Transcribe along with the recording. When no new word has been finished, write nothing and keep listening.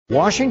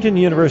Washington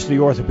University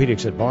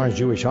Orthopedics at Barnes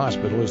Jewish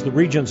Hospital is the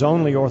region's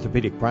only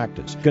orthopedic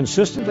practice,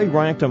 consistently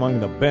ranked among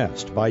the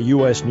best by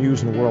U.S.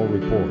 News & World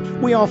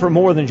Report. We offer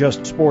more than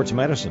just sports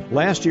medicine.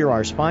 Last year,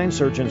 our spine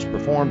surgeons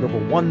performed over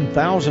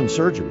 1,000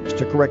 surgeries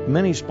to correct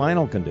many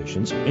spinal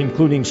conditions,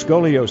 including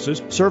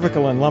scoliosis,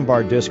 cervical and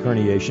lumbar disc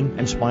herniation,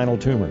 and spinal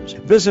tumors.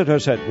 Visit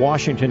us at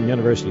Washington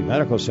University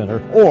Medical Center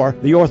or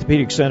the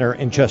Orthopedic Center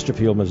in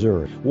Chesterfield,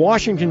 Missouri.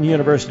 Washington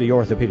University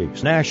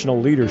Orthopedics,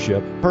 national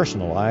leadership,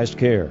 personalized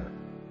care.